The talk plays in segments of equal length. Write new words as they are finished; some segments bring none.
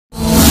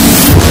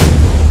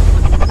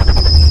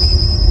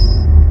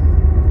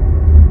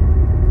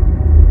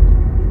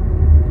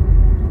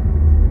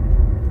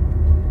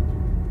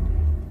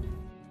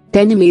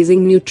10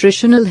 Amazing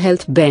Nutritional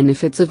Health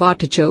Benefits of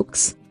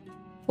Artichokes.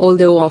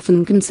 Although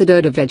often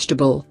considered a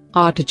vegetable,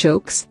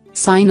 artichokes,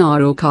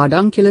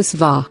 Cynarocardunculus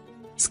var.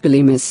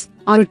 Sculemus,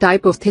 are a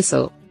type of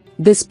thistle.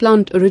 This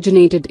plant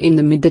originated in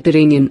the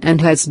Mediterranean and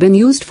has been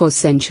used for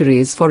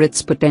centuries for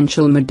its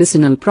potential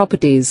medicinal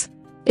properties.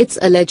 Its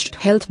alleged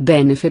health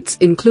benefits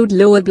include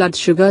lower blood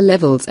sugar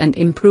levels and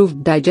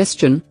improved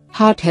digestion,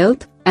 heart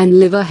health, and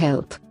liver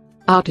health.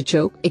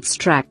 Artichoke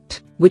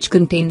extract, which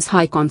contains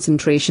high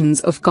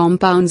concentrations of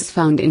compounds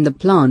found in the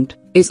plant,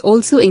 is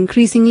also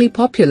increasingly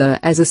popular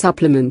as a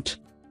supplement.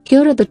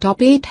 Here are the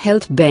top 8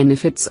 health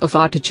benefits of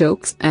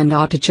artichokes and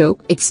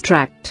artichoke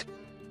extract.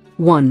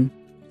 1.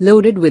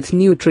 Loaded with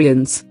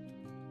nutrients.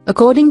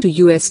 According to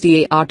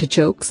USDA,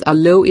 artichokes are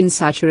low in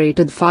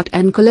saturated fat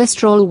and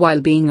cholesterol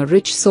while being a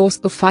rich source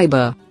of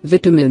fiber,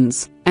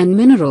 vitamins, and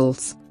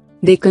minerals.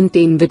 They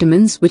contain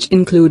vitamins which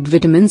include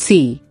vitamin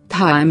C,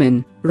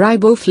 thiamine,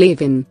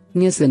 riboflavin,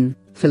 niacin,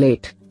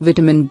 folate,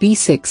 vitamin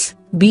B6,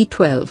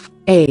 B12,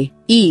 A,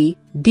 E,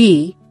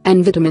 D,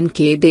 and vitamin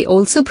K. They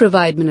also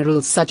provide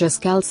minerals such as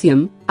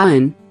calcium,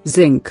 iron,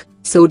 zinc,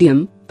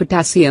 sodium,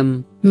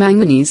 potassium,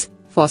 manganese,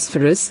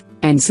 phosphorus,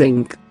 and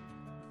zinc.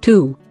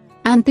 2.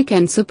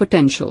 Anti-cancer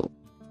potential.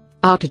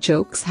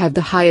 Artichokes have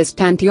the highest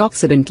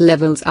antioxidant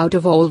levels out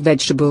of all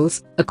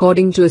vegetables,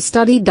 according to a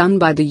study done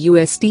by the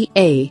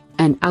USDA,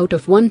 and out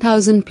of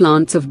 1,000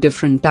 plants of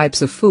different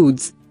types of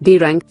foods, they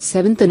ranked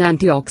 7th in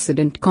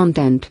antioxidant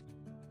content.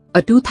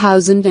 A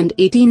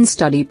 2018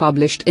 study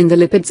published in the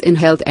Lipids in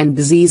Health and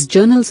Disease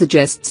journal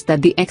suggests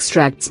that the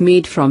extracts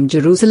made from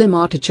Jerusalem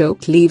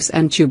artichoke leaves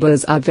and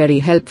tubers are very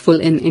helpful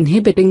in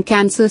inhibiting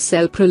cancer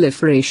cell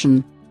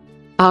proliferation.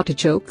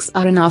 Artichokes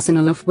are an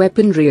arsenal of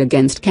weaponry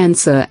against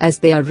cancer as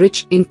they are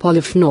rich in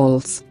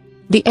polyphenols.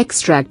 The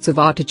extracts of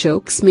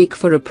artichokes make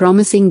for a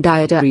promising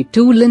dietary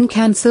tool in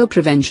cancer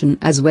prevention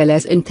as well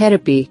as in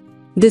therapy.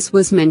 This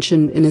was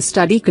mentioned in a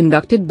study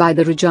conducted by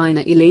the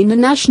Regina Elena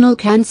National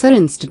Cancer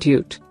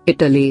Institute,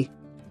 Italy.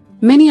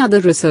 Many other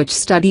research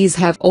studies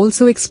have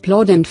also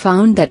explored and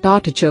found that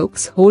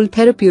artichokes hold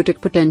therapeutic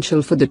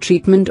potential for the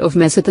treatment of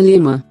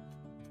mesothelioma.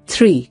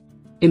 3.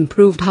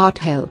 Improved heart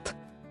health.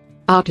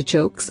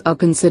 Artichokes are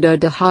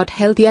considered a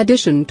heart-healthy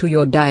addition to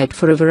your diet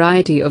for a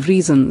variety of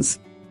reasons.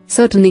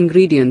 Certain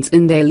ingredients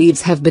in their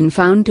leaves have been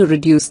found to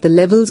reduce the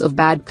levels of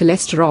bad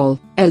cholesterol,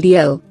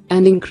 LDL,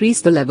 and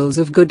increase the levels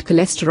of good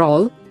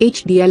cholesterol,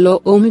 HDL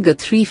or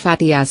omega-3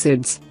 fatty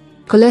acids.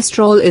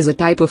 Cholesterol is a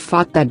type of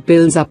fat that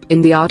builds up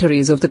in the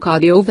arteries of the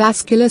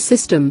cardiovascular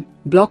system,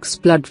 blocks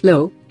blood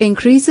flow,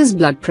 increases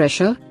blood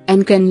pressure,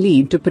 and can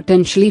lead to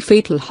potentially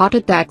fatal heart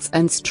attacks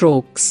and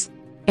strokes.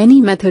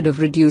 Any method of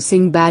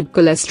reducing bad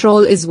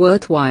cholesterol is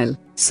worthwhile,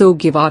 so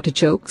give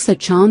artichokes a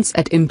chance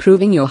at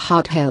improving your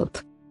heart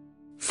health.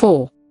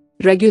 4.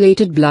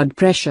 Regulated blood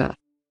pressure.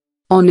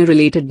 On a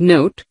related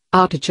note,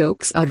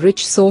 artichokes are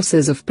rich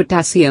sources of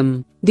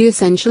potassium, the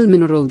essential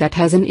mineral that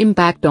has an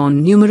impact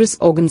on numerous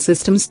organ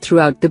systems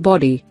throughout the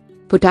body.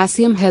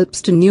 Potassium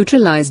helps to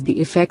neutralize the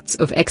effects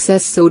of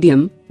excess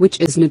sodium, which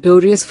is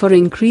notorious for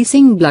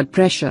increasing blood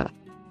pressure.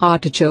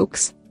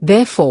 Artichokes,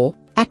 therefore,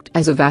 act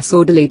as a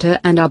vasodilator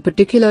and are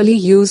particularly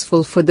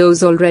useful for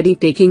those already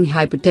taking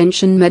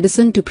hypertension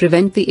medicine to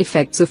prevent the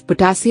effects of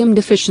potassium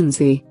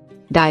deficiency.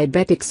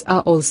 Diabetics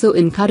are also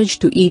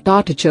encouraged to eat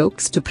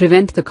artichokes to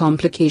prevent the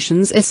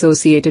complications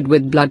associated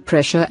with blood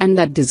pressure and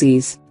that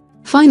disease.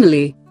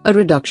 Finally, a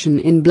reduction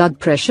in blood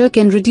pressure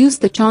can reduce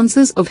the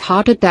chances of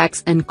heart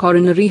attacks and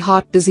coronary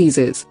heart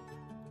diseases.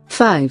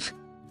 5.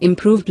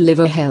 Improved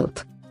liver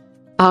health.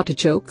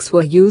 Artichokes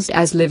were used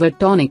as liver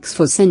tonics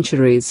for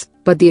centuries,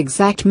 but the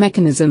exact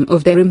mechanism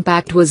of their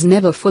impact was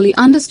never fully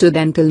understood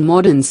until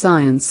modern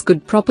science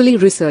could properly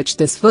research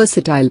this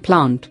versatile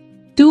plant.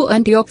 2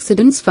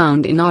 antioxidants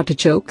found in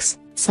artichokes,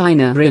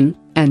 cynarin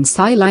and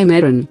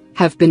silymarin,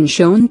 have been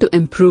shown to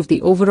improve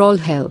the overall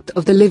health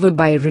of the liver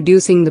by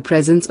reducing the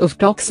presence of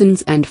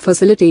toxins and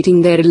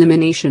facilitating their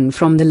elimination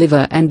from the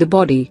liver and the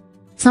body.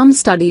 Some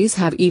studies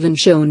have even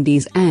shown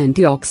these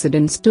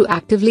antioxidants to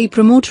actively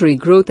promote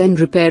regrowth and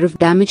repair of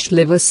damaged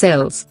liver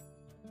cells.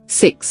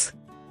 6.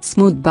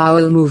 Smooth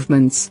bowel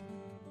movements.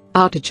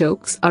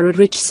 Artichokes are a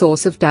rich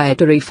source of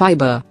dietary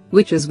fiber,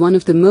 which is one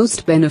of the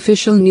most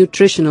beneficial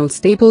nutritional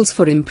staples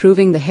for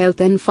improving the health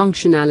and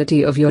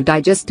functionality of your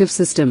digestive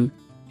system.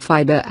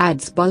 Fiber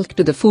adds bulk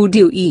to the food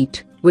you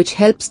eat, which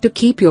helps to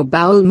keep your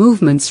bowel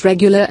movements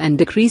regular and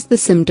decrease the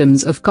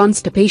symptoms of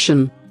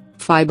constipation.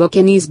 Fiber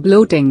can ease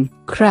bloating,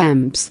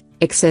 cramps,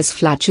 excess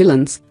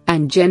flatulence,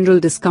 and general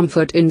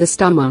discomfort in the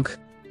stomach.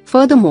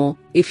 Furthermore,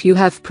 if you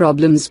have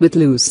problems with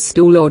loose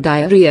stool or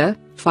diarrhea,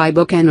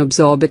 fiber can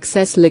absorb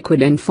excess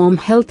liquid and form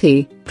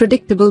healthy,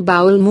 predictable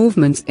bowel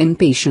movements in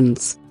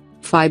patients.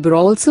 Fiber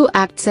also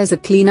acts as a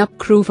cleanup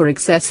crew for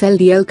excess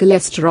LDL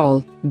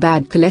cholesterol,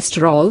 bad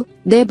cholesterol,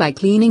 thereby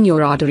cleaning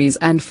your arteries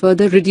and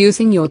further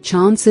reducing your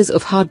chances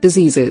of heart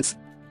diseases.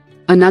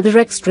 Another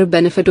extra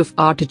benefit of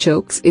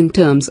artichokes in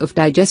terms of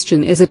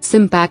digestion is its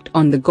impact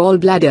on the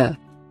gallbladder.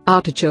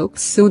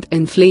 Artichokes soothe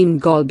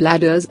inflamed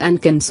gallbladders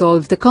and can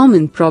solve the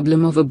common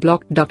problem of a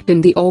blocked duct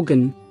in the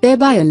organ,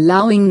 thereby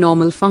allowing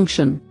normal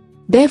function.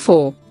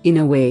 Therefore, in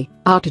a way,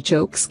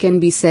 artichokes can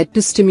be said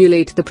to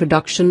stimulate the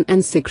production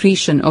and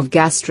secretion of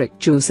gastric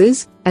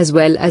juices, as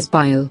well as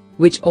bile,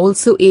 which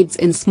also aids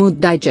in smooth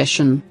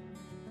digestion.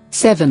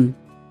 7.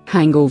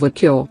 Hangover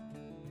cure.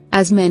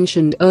 As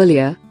mentioned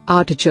earlier,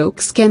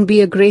 artichokes can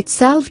be a great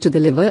salve to the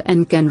liver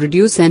and can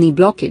reduce any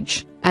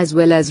blockage, as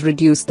well as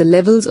reduce the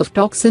levels of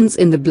toxins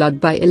in the blood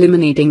by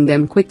eliminating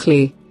them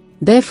quickly.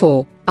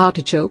 Therefore,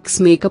 artichokes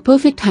make a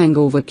perfect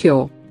hangover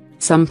cure.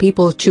 Some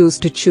people choose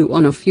to chew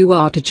on a few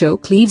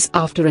artichoke leaves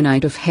after a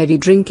night of heavy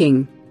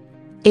drinking.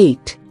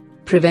 8.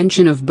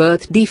 Prevention of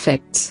birth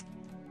defects.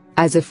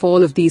 As if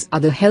all of these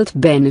other health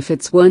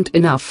benefits weren't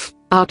enough,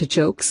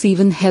 artichokes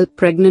even help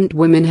pregnant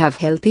women have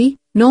healthy,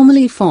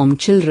 normally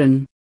formed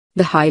children.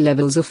 The high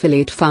levels of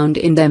folate found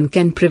in them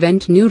can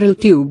prevent neural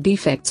tube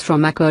defects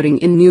from occurring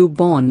in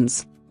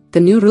newborns. The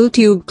neural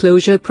tube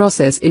closure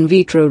process in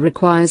vitro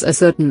requires a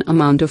certain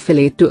amount of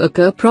folate to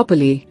occur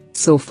properly,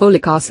 so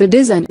folic acid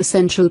is an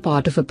essential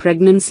part of a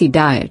pregnancy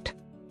diet.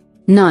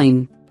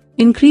 9.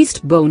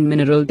 Increased bone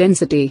mineral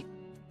density.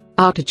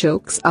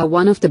 Artichokes are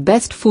one of the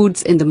best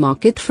foods in the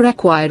market for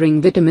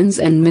acquiring vitamins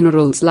and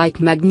minerals like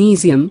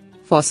magnesium,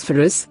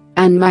 phosphorus,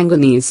 and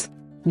manganese.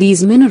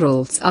 These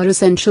minerals are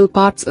essential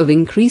parts of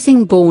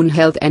increasing bone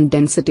health and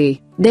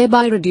density,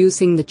 thereby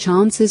reducing the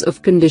chances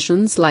of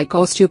conditions like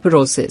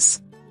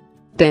osteoporosis.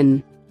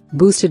 10.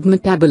 Boosted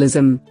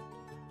metabolism.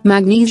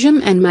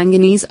 Magnesium and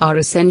manganese are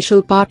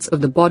essential parts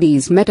of the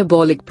body's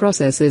metabolic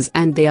processes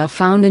and they are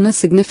found in a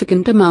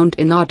significant amount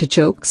in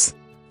artichokes.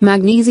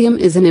 Magnesium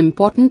is an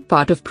important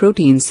part of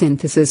protein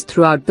synthesis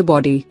throughout the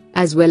body,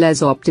 as well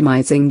as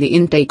optimizing the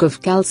intake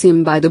of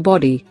calcium by the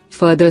body,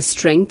 further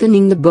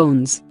strengthening the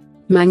bones.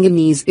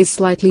 Manganese is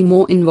slightly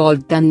more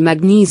involved than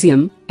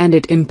magnesium, and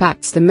it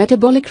impacts the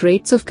metabolic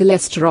rates of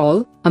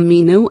cholesterol,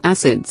 amino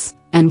acids,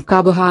 and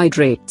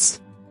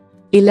carbohydrates.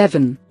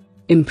 11.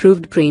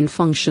 Improved brain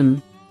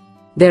function.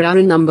 There are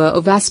a number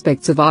of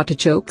aspects of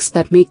artichokes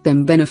that make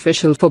them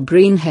beneficial for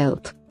brain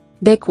health.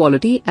 Their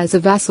quality as a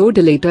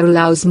vasodilator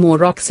allows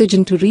more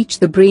oxygen to reach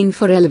the brain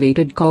for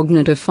elevated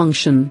cognitive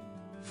function.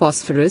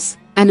 Phosphorus,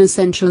 an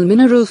essential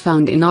mineral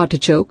found in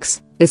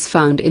artichokes, is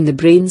found in the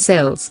brain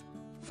cells.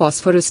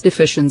 Phosphorus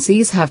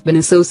deficiencies have been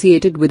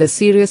associated with a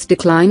serious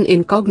decline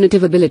in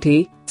cognitive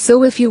ability,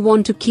 so if you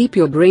want to keep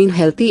your brain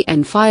healthy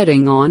and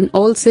firing on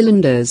all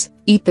cylinders,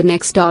 eat the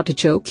next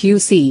artichoke you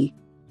see.